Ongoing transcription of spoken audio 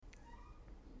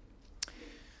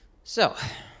So,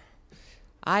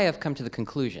 I have come to the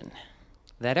conclusion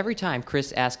that every time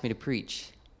Chris asks me to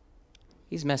preach,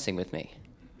 he's messing with me.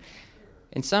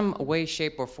 In some way,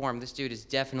 shape, or form, this dude is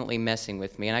definitely messing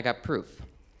with me, and I got proof.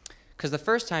 Because the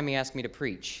first time he asked me to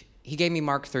preach, he gave me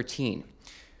Mark 13,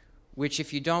 which,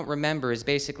 if you don't remember, is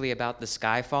basically about the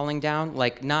sky falling down,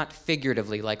 like not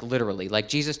figuratively, like literally. Like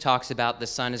Jesus talks about the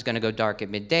sun is going to go dark at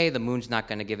midday, the moon's not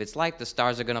going to give its light, the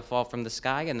stars are going to fall from the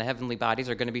sky, and the heavenly bodies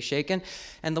are going to be shaken,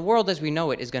 and the world as we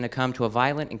know it is going to come to a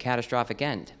violent and catastrophic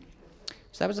end.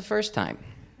 So that was the first time.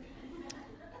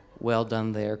 Well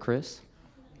done there, Chris.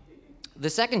 The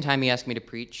second time he asked me to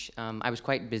preach, I was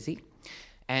quite busy,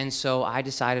 and so I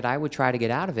decided I would try to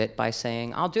get out of it by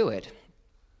saying, I'll do it,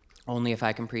 only if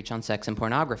I can preach on sex and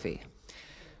pornography.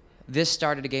 This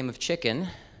started a game of chicken,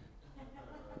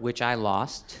 which I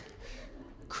lost.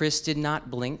 Chris did not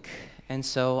blink, and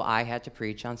so I had to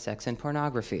preach on sex and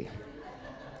pornography.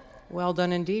 Well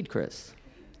done indeed, Chris.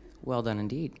 Well done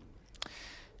indeed.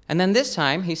 And then this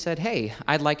time he said, hey,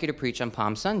 I'd like you to preach on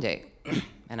Palm Sunday.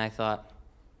 And I thought,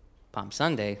 Palm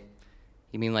Sunday?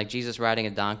 You mean like Jesus riding a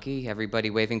donkey, everybody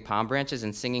waving palm branches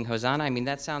and singing Hosanna? I mean,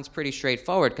 that sounds pretty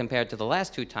straightforward compared to the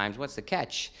last two times. What's the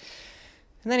catch?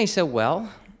 And then he said, well,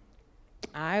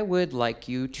 I would like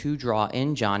you to draw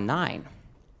in John 9.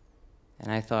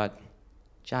 And I thought,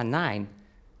 John 9?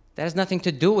 That has nothing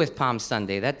to do with Palm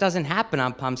Sunday. That doesn't happen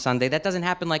on Palm Sunday. That doesn't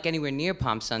happen like anywhere near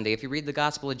Palm Sunday. If you read the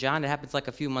Gospel of John, it happens like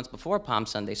a few months before Palm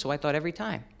Sunday. So I thought every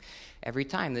time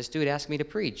this dude asked me to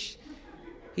preach,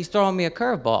 he's throwing me a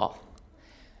curveball.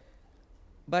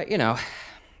 But,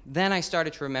 then I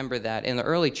started to remember that in the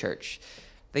early church,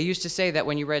 they used to say that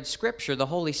when you read Scripture, the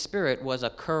Holy Spirit was a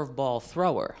curveball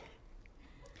thrower.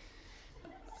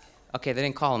 Okay, they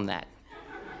didn't call him that.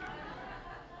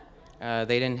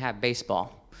 They didn't have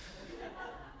baseball.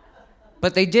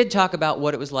 But they did talk about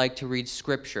what it was like to read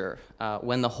Scripture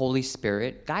when the Holy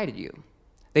Spirit guided you.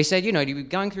 They said, you'd be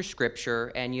going through Scripture,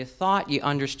 and you thought you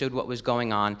understood what was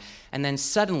going on, and then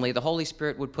suddenly the Holy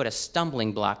Spirit would put a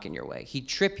stumbling block in your way. He'd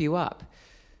trip you up.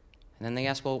 And then they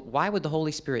asked, well, why would the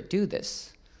Holy Spirit do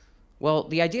this? Well,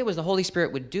 the idea was the Holy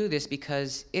Spirit would do this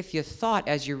because if you thought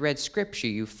as you read Scripture,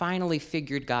 you finally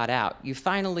figured God out. You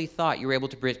finally thought you were able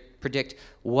to predict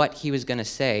what he was going to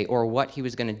say or what he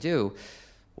was going to do.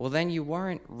 Well, then you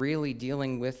weren't really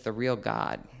dealing with the real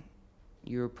God.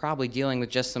 You were probably dealing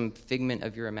with just some figment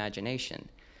of your imagination.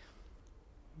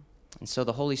 And so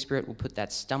the Holy Spirit will put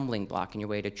that stumbling block in your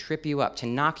way to trip you up, to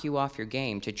knock you off your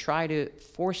game, to try to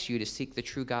force you to seek the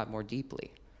true God more deeply.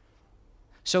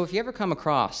 So if you ever come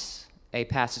across a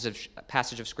passage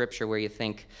of Scripture where you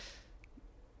think,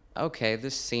 okay,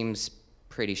 this seems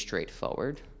pretty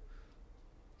straightforward,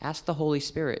 ask the Holy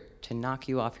Spirit to knock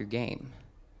you off your game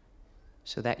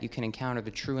so that you can encounter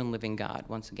the true and living God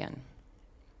once again.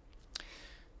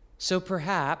 So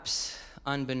perhaps,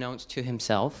 unbeknownst to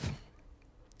himself,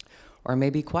 or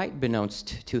maybe quite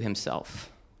beknownst to himself,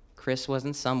 Chris was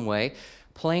in some way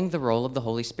playing the role of the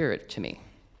Holy Spirit to me.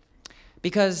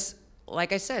 Because,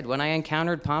 like I said, when I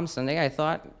encountered Palm Sunday, I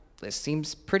thought, this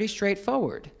seems pretty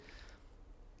straightforward.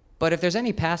 But if there's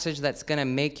any passage that's going to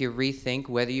make you rethink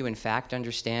whether you in fact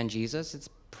understand Jesus, it's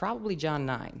probably John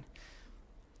 9.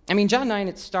 I mean, John 9,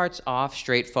 it starts off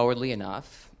straightforwardly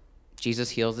enough.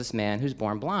 Jesus heals this man who's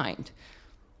born blind.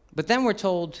 But then we're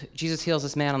told Jesus heals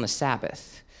this man on the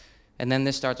Sabbath. And then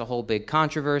this starts a whole big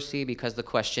controversy because the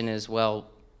question is, well,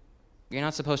 you're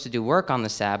not supposed to do work on the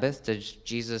Sabbath. Does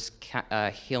Jesus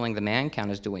healing the man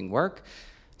count as doing work?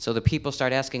 So the people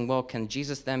start asking, well, can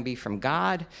Jesus then be from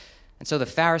God? And so the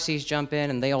Pharisees jump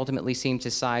in, and they ultimately seem to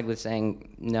side with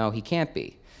saying, no, he can't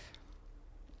be.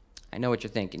 I know what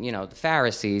you're thinking. The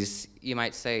Pharisees, you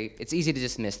might say, it's easy to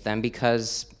dismiss them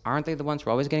because aren't they the ones who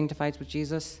are always getting into fights with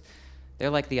Jesus? They're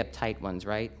like the uptight ones,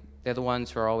 right? They're the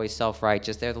ones who are always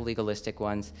self-righteous. They're the legalistic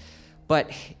ones.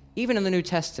 But even in the New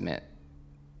Testament,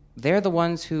 they're the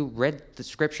ones who read the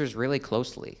Scriptures really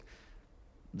closely.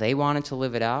 They wanted to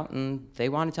live it out, and they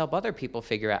wanted to help other people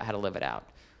figure out how to live it out.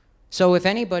 So if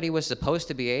anybody was supposed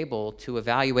to be able to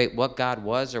evaluate what God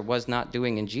was or was not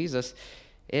doing in Jesus,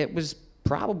 it was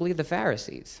probably the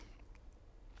Pharisees.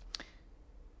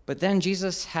 But then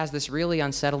Jesus has this really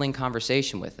unsettling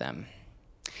conversation with them.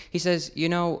 He says,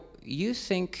 you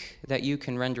think that you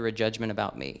can render a judgment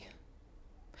about me.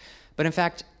 But in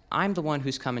fact, I'm the one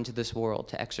who's come into this world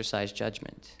to exercise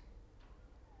judgment.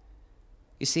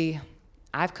 You see,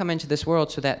 I've come into this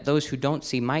world so that those who don't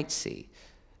see might see,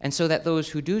 and so that those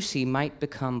who do see might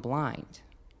become blind.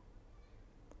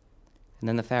 And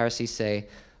then the Pharisees say,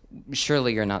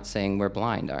 surely you're not saying we're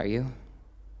blind, are you?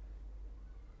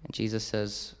 And Jesus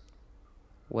says,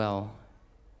 well,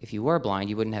 if you were blind,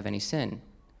 you wouldn't have any sin.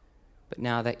 But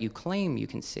now that you claim you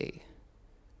can see,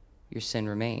 your sin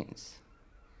remains.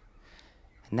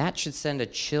 And that should send a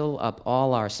chill up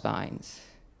all our spines,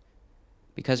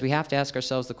 because we have to ask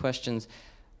ourselves the questions,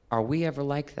 are we ever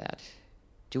like that?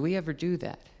 Do we ever do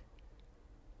that?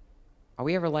 Are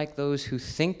we ever like those who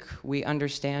think we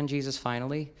understand Jesus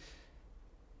finally,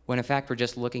 when in fact we're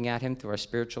just looking at him through our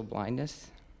spiritual blindness?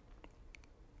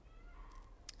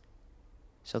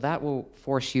 So that will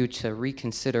force you to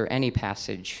reconsider any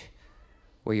passage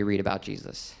where you read about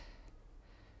Jesus.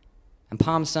 And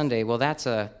Palm Sunday, well, that's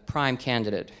a prime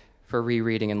candidate for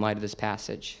rereading in light of this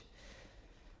passage.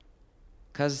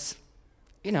 Because,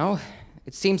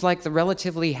 it seems like the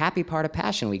relatively happy part of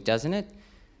Passion Week, doesn't it?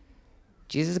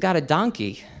 Jesus got a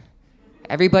donkey.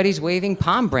 Everybody's waving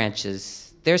palm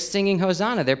branches. They're singing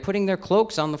Hosanna. They're putting their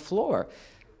cloaks on the floor.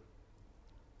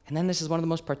 And then this is one of the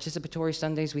most participatory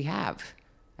Sundays we have.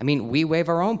 We wave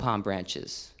our own palm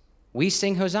branches. We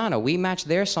sing Hosanna. We match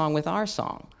their song with our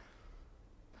song.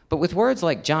 But with words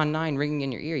like John 9 ringing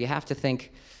in your ear, you have to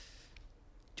think,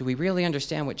 do we really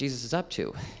understand what Jesus is up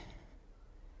to?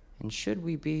 And should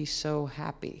we be so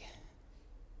happy?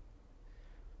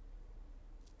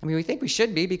 We think we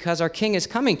should be because our King is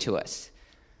coming to us.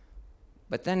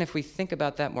 But then if we think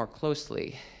about that more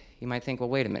closely, you might think, well,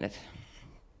 wait a minute.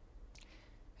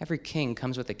 Every king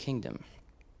comes with a kingdom.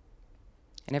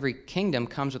 And every kingdom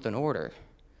comes with an order.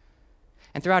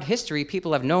 And throughout history,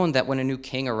 people have known that when a new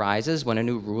king arises, when a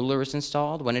new ruler is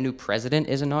installed, when a new president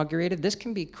is inaugurated, this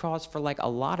can be cause for a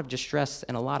lot of distress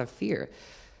and a lot of fear.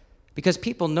 Because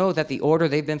people know that the order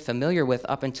they've been familiar with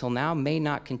up until now may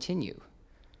not continue.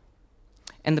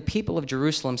 And the people of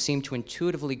Jerusalem seem to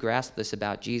intuitively grasp this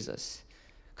about Jesus.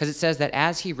 Because it says that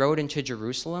as he rode into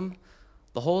Jerusalem,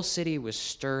 the whole city was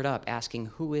stirred up, asking,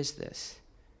 who is this?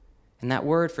 And that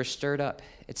word for stirred up,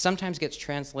 it sometimes gets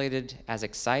translated as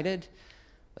excited,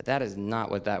 but that is not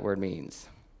what that word means.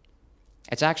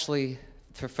 It's actually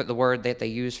for the word that they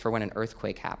use for when an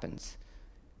earthquake happens.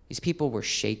 These people were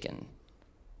shaken.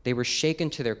 They were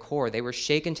shaken to their core. They were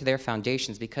shaken to their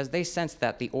foundations because they sensed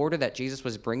that the order that Jesus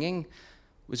was bringing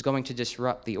was going to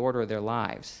disrupt the order of their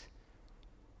lives.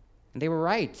 And they were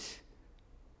right.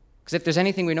 Because if there's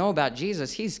anything we know about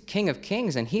Jesus, he's King of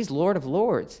Kings and he's Lord of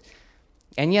Lords.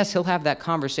 And yes, he'll have that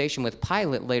conversation with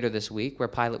Pilate later this week where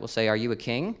Pilate will say, are you a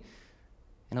king?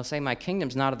 And he'll say, my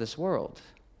kingdom's not of this world.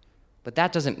 But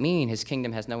that doesn't mean his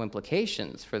kingdom has no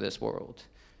implications for this world.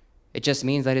 It just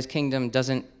means that his kingdom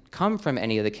doesn't come from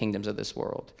any of the kingdoms of this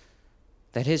world.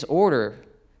 That his order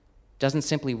doesn't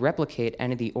simply replicate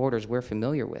any of the orders we're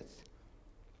familiar with.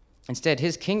 Instead,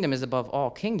 his kingdom is above all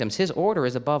kingdoms. His order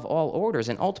is above all orders,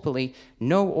 and ultimately,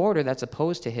 no order that's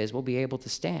opposed to his will be able to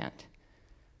stand.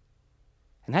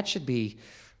 And that should be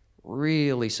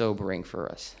really sobering for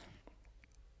us.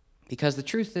 Because the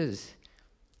truth is,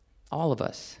 all of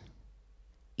us,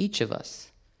 each of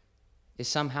us, is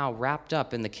somehow wrapped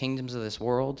up in the kingdoms of this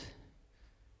world,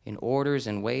 in orders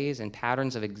and ways and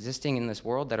patterns of existing in this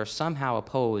world that are somehow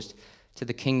opposed to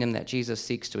the kingdom that Jesus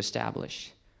seeks to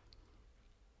establish.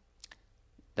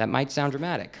 That might sound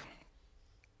dramatic.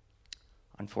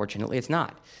 Unfortunately, it's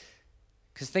not.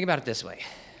 Because think about it this way.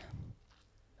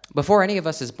 Before any of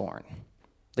us is born,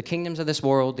 the kingdoms of this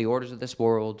world, the orders of this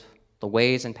world, the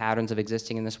ways and patterns of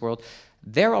existing in this world,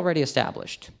 they're already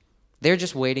established. They're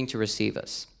just waiting to receive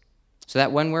us. So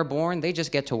that when we're born, they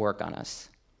just get to work on us.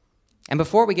 And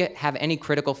before we have any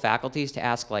critical faculties to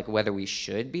ask whether we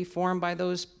should be formed by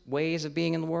those ways of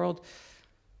being in the world,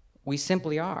 we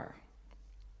simply are.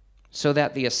 So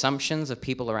that the assumptions of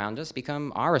people around us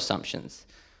become our assumptions.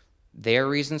 Their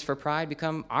reasons for pride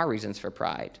become our reasons for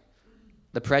pride.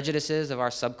 The prejudices of our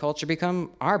subculture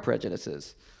become our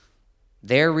prejudices.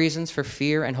 Their reasons for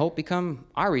fear and hope become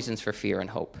our reasons for fear and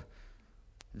hope.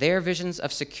 Their visions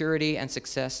of security and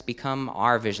success become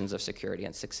our visions of security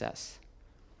and success.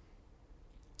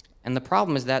 And the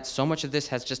problem is that so much of this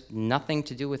has just nothing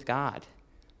to do with God.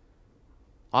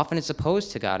 Often it's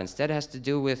opposed to God. Instead, it has to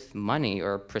do with money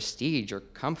or prestige or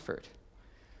comfort.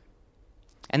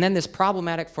 And then this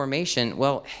problematic formation,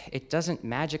 well, it doesn't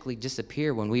magically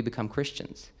disappear when we become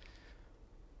Christians.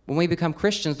 When we become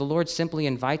Christians, the Lord simply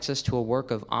invites us to a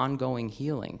work of ongoing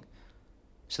healing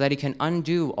so that he can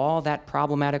undo all that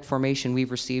problematic formation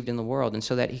we've received in the world and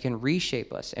so that he can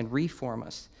reshape us and reform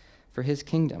us for his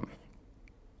kingdom.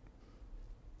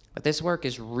 But this work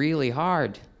is really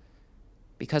hard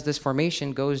because this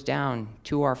formation goes down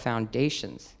to our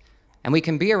foundations. And we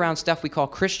can be around stuff we call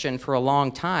Christian for a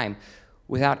long time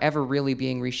without ever really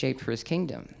being reshaped for his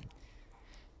kingdom.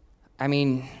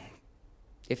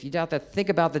 If you doubt that, think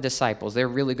about the disciples. They're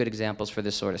really good examples for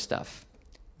this sort of stuff.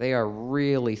 They are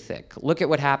really thick. Look at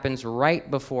what happens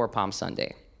right before Palm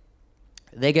Sunday.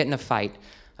 They get in a fight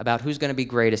about who's going to be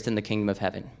greatest in the kingdom of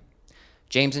heaven.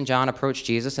 James and John approach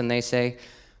Jesus and they say,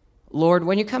 "Lord,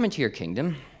 when you come into your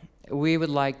kingdom, we would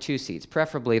like 2 seats,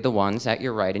 preferably the ones at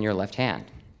your right and your left hand."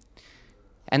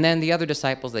 And then the other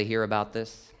disciples, they hear about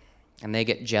this, and they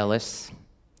get jealous.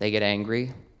 They get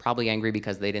angry, probably angry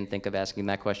because they didn't think of asking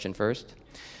that question first.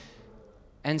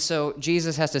 And so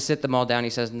Jesus has to sit them all down.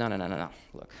 He says, no.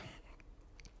 Look,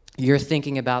 you're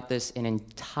thinking about this in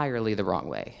entirely the wrong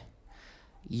way.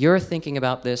 You're thinking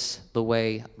about this the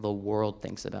way the world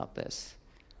thinks about this.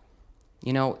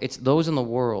 You know, it's those in the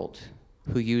world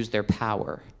who use their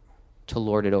power to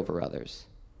lord it over others.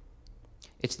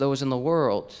 It's those in the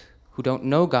world who don't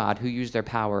know God who use their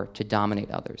power to dominate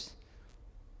others.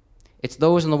 It's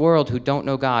those in the world who don't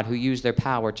know God who use their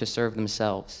power to serve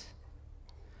themselves.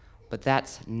 But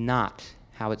that's not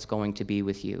how it's going to be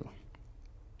with you.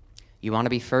 You want to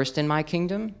be first in my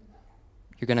kingdom?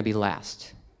 You're going to be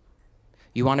last.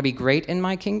 You want to be great in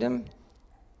my kingdom?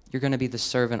 You're going to be the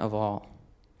servant of all.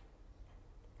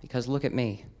 Because look at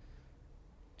me.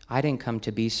 I didn't come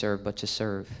to be served, but to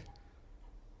serve,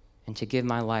 and to give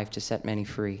my life to set many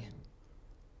free.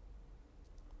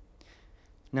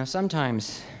 Now,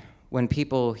 sometimes when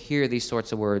people hear these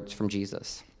sorts of words from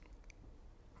Jesus,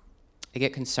 they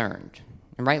get concerned,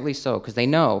 and rightly so, because they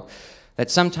know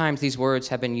that sometimes these words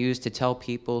have been used to tell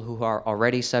people who are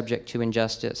already subject to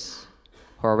injustice,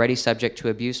 who are already subject to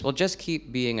abuse, well, just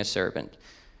keep being a servant,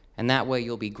 and that way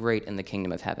you'll be great in the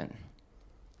kingdom of heaven.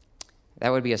 That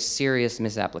would be a serious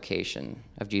misapplication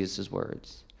of Jesus'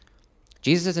 words.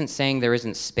 Jesus isn't saying there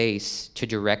isn't space to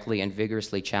directly and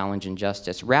vigorously challenge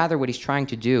injustice. Rather, what he's trying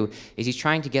to do is he's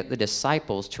trying to get the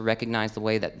disciples to recognize the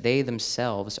way that they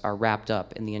themselves are wrapped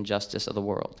up in the injustice of the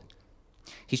world.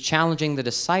 He's challenging the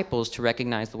disciples to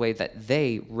recognize the way that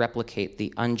they replicate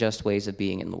the unjust ways of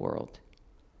being in the world.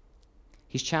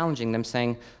 He's challenging them,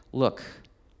 saying, look,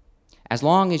 as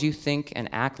long as you think and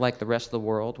act like the rest of the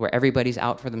world, where everybody's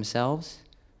out for themselves,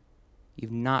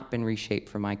 you've not been reshaped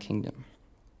for my kingdom.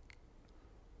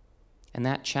 And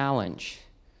that challenge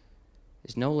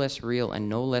is no less real and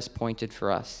no less pointed for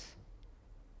us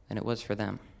than it was for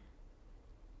them.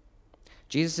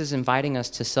 Jesus is inviting us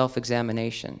to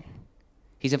self-examination.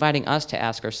 He's inviting us to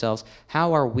ask ourselves,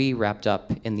 how are we wrapped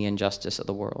up in the injustice of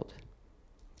the world?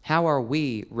 How are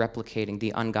we replicating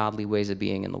the ungodly ways of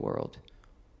being in the world?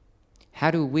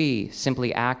 How do we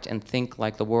simply act and think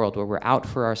like the world, where we're out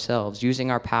for ourselves,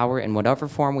 using our power in whatever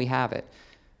form we have it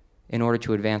in order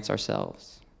to advance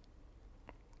ourselves?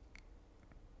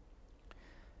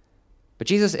 But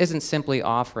Jesus isn't simply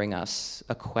offering us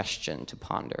a question to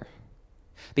ponder,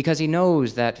 because he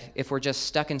knows that if we're just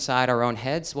stuck inside our own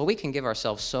heads, well, we can give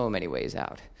ourselves so many ways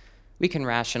out. We can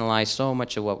rationalize so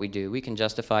much of what we do. We can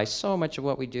justify so much of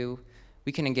what we do.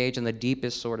 We can engage in the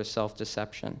deepest sort of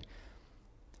self-deception.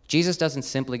 Jesus doesn't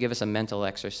simply give us a mental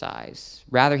exercise.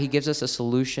 Rather, he gives us a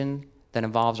solution that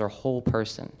involves our whole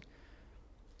person.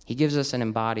 He gives us an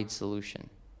embodied solution.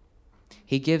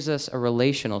 He gives us a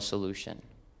relational solution.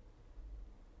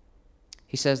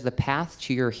 He says the path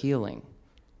to your healing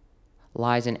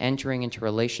lies in entering into a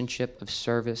relationship of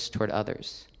service toward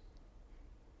others.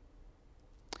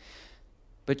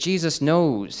 But Jesus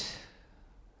knows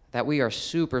that we are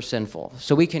super sinful,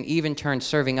 so we can even turn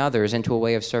serving others into a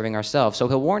way of serving ourselves. So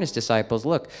he'll warn his disciples,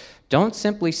 look, don't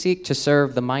simply seek to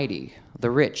serve the mighty,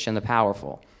 the rich, and the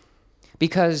powerful.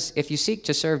 Because if you seek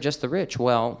to serve just the rich,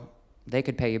 well, they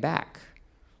could pay you back.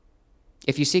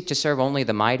 If you seek to serve only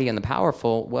the mighty and the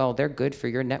powerful, well, they're good for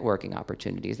your networking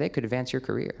opportunities. They could advance your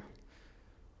career.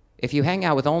 If you hang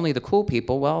out with only the cool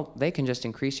people, well, they can just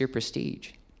increase your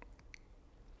prestige.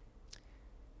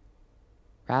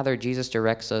 Rather, Jesus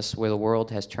directs us where the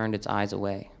world has turned its eyes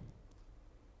away.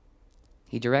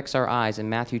 He directs our eyes in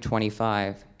Matthew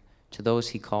 25 to those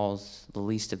he calls the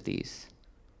least of these,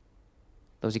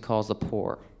 those he calls the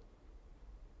poor,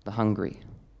 the hungry,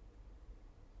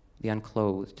 the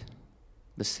unclothed,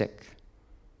 the sick,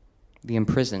 the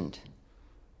imprisoned,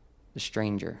 the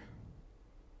stranger.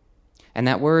 And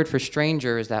that word for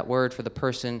stranger is that word for the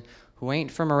person who ain't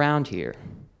from around here.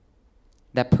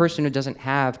 That person who doesn't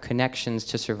have connections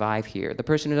to survive here. The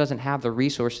person who doesn't have the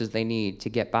resources they need to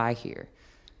get by here.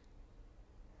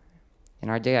 In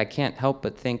our day, I can't help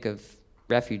but think of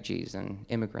refugees and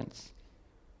immigrants.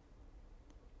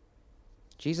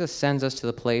 Jesus sends us to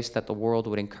the place that the world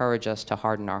would encourage us to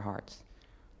harden our hearts.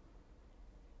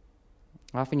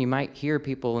 Often you might hear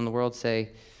people in the world say,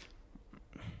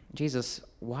 Jesus,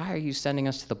 why are you sending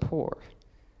us to the poor?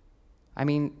 I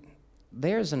mean,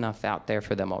 there's enough out there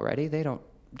for them already.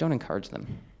 Don't encourage them.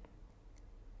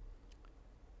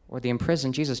 Or the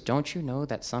imprisoned, Jesus, don't you know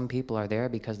that some people are there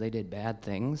because they did bad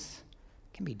things?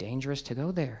 It can be dangerous to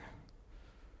go there.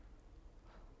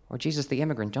 Or Jesus, the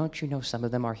immigrant, don't you know some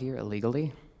of them are here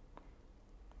illegally?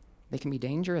 They can be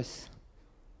dangerous.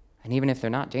 And even if they're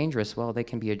not dangerous, well, they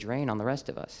can be a drain on the rest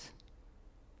of us.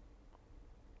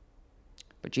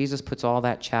 But Jesus puts all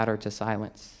that chatter to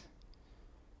silence.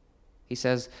 He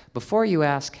says, before you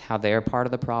ask how they're part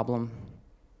of the problem,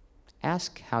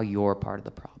 ask how you're part of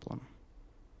the problem.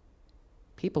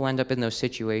 People end up in those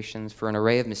situations for an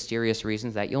array of mysterious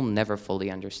reasons that you'll never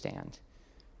fully understand.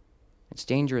 It's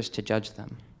dangerous to judge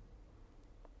them.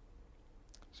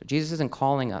 So Jesus isn't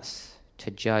calling us to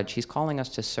judge. He's calling us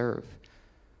to serve.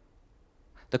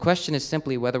 The question is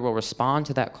simply whether we'll respond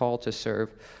to that call to serve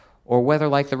or whether,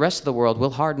 like the rest of the world, we'll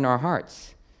harden our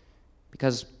hearts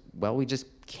because, well, we just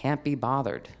can't be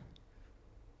bothered.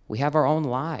 We have our own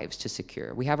lives to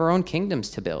secure. We have our own kingdoms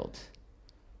to build.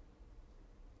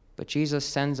 But Jesus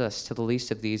sends us to the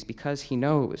least of these because he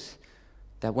knows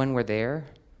that when we're there,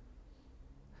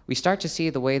 we start to see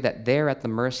the way that they're at the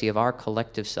mercy of our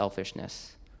collective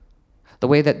selfishness, the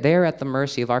way that they're at the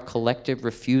mercy of our collective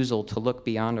refusal to look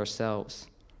beyond ourselves.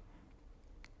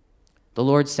 The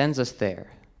Lord sends us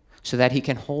there so that he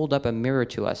can hold up a mirror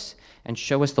to us and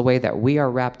show us the way that we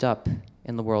are wrapped up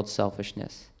in the world's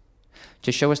selfishness,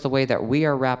 to show us the way that we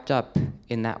are wrapped up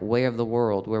in that way of the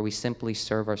world where we simply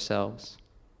serve ourselves.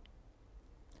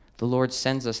 The Lord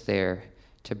sends us there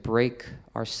to break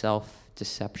our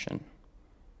self-deception.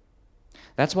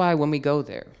 That's why when we go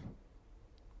there,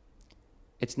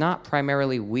 it's not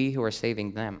primarily we who are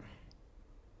saving them.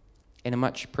 In a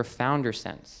much profounder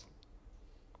sense,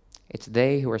 it's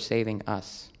they who are saving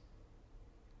us.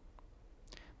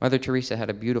 Mother Teresa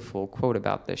had a beautiful quote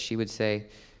about this. She would say,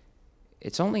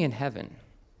 it's only in heaven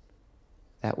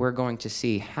that we're going to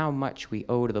see how much we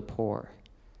owe to the poor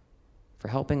for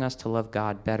helping us to love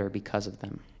God better because of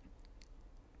them.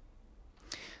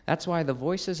 That's why the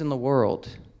voices in the world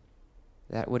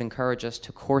that would encourage us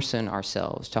to coarsen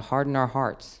ourselves, to harden our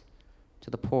hearts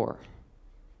to the poor,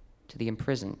 to the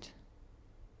imprisoned,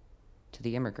 to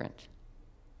the immigrant,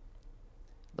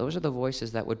 those are the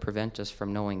voices that would prevent us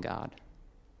from knowing God.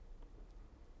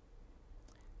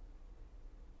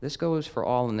 This goes for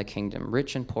all in the kingdom,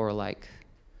 rich and poor alike.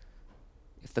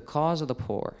 If the cause of the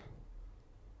poor,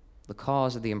 the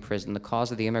cause of the imprisoned, the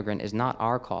cause of the immigrant is not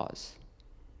our cause,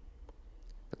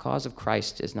 the cause of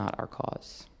Christ is not our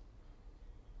cause.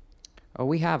 Oh,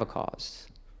 we have a cause,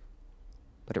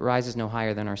 but it rises no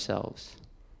higher than ourselves.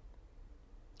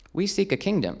 We seek a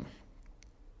kingdom,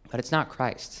 but it's not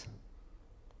Christ's.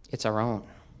 It's our own.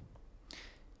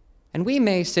 And we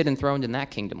may sit enthroned in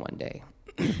that kingdom one day.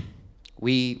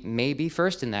 We may be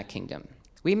first in that kingdom.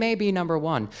 We may be number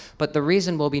one, but the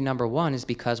reason we'll be number one is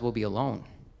because we'll be alone.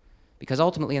 Because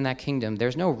ultimately in that kingdom,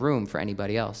 there's no room for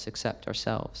anybody else except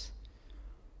ourselves.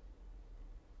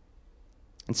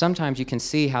 And sometimes you can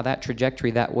see how that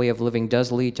trajectory, that way of living,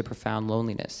 does lead to profound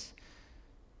loneliness.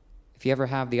 If you ever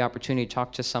have the opportunity to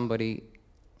talk to somebody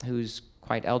who's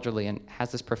quite elderly and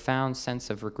has this profound sense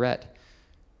of regret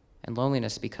and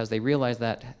loneliness because they realize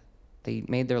that they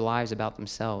made their lives about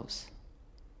themselves.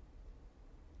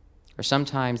 Or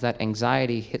sometimes that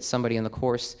anxiety hits somebody in the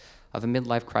course of a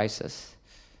midlife crisis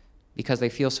because they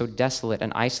feel so desolate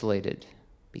and isolated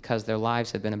because their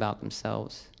lives have been about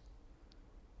themselves.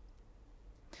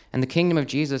 And the kingdom of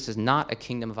Jesus is not a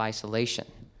kingdom of isolation.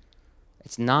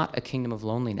 It's not a kingdom of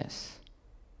loneliness.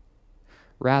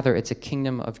 Rather, it's a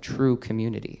kingdom of true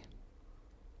community.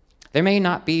 There may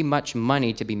not be much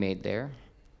money to be made there.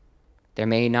 There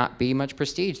may not be much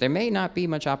prestige. There may not be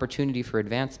much opportunity for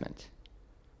advancement.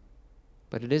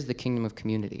 But it is the kingdom of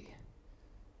community.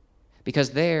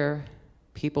 Because there,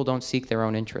 people don't seek their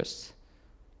own interests.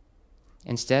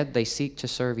 Instead, they seek to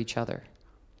serve each other.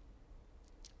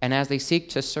 And as they seek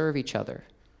to serve each other,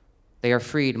 they are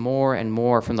freed more and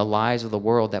more from the lies of the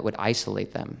world that would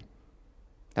isolate them,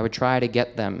 that would try to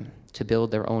get them to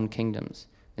build their own kingdoms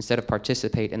instead of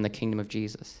participate in the kingdom of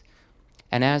Jesus.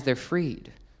 And as they're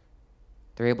freed,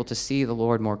 they're able to see the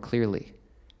Lord more clearly.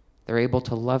 They're able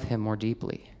to love him more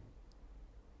deeply.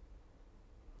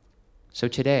 So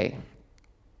today,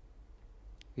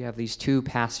 we have these two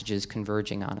passages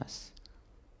converging on us.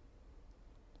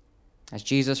 As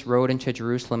Jesus rode into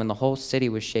Jerusalem and the whole city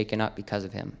was shaken up because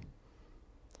of him,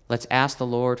 let's ask the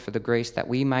Lord for the grace that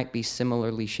we might be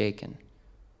similarly shaken,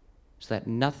 so that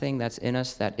nothing that's in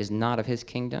us that is not of his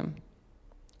kingdom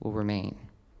will remain.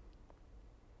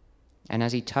 And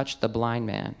as he touched the blind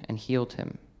man and healed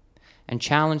him and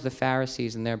challenged the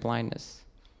Pharisees in their blindness,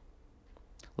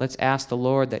 let's ask the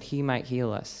Lord that he might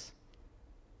heal us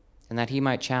and that he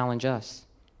might challenge us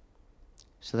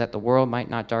so that the world might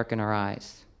not darken our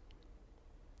eyes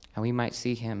and we might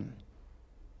see him.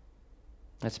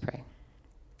 Let's pray.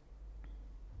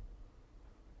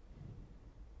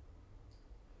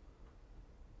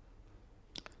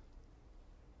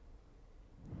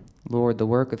 Lord, the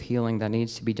work of healing that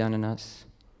needs to be done in us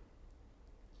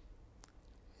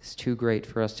is too great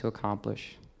for us to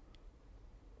accomplish.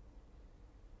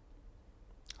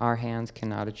 Our hands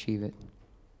cannot achieve it.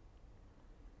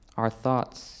 Our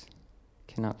thoughts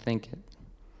cannot think it.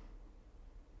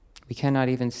 We cannot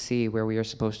even see where we are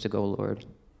supposed to go, Lord.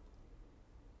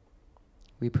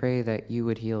 We pray that you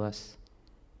would heal us,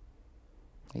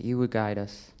 that you would guide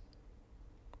us.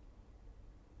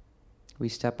 We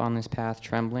step on this path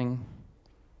trembling.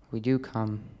 We do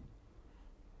come,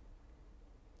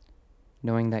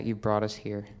 knowing that you brought us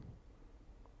here,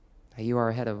 that you are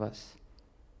ahead of us,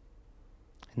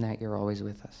 and that you're always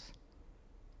with us.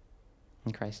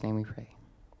 In Christ's name we pray.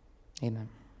 Amen.